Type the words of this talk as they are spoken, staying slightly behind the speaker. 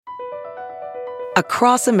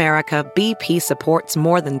Across America, BP supports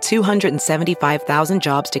more than 275,000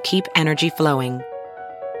 jobs to keep energy flowing.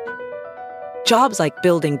 Jobs like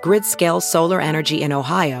building grid-scale solar energy in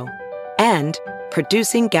Ohio and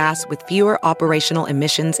producing gas with fewer operational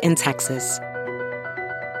emissions in Texas.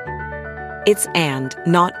 It's and,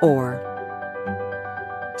 not or.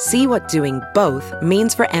 See what doing both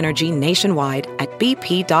means for energy nationwide at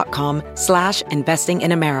bp.com/investing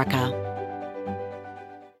in America.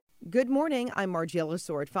 Good morning. I'm Margiela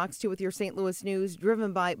Sword, Fox 2 with your St. Louis news,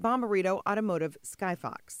 driven by Bommarito Automotive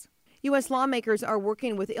Skyfox. U.S. lawmakers are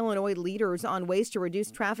working with Illinois leaders on ways to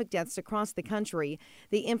reduce traffic deaths across the country.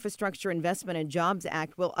 The Infrastructure Investment and Jobs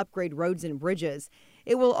Act will upgrade roads and bridges.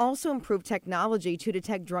 It will also improve technology to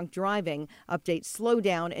detect drunk driving, update slow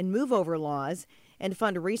down and move over laws, and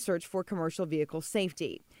fund research for commercial vehicle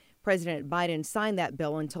safety. President Biden signed that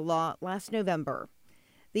bill into law last November.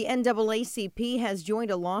 The NAACP has joined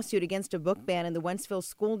a lawsuit against a book ban in the Wentzville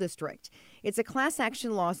School District. It's a class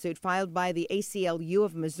action lawsuit filed by the ACLU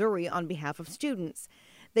of Missouri on behalf of students.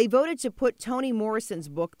 They voted to put Toni Morrison's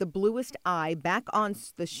book, The Bluest Eye, back on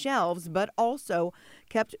the shelves, but also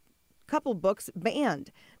kept a couple books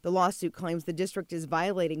banned. The lawsuit claims the district is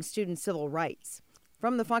violating student civil rights.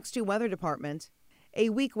 From the Fox 2 Weather Department, a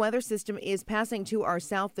weak weather system is passing to our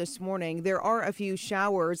south this morning. There are a few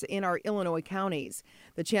showers in our Illinois counties.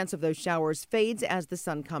 The chance of those showers fades as the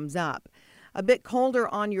sun comes up. A bit colder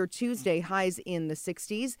on your Tuesday, highs in the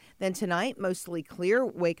 60s. Then tonight, mostly clear.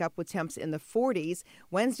 Wake up with temps in the 40s.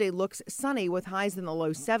 Wednesday looks sunny with highs in the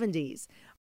low 70s.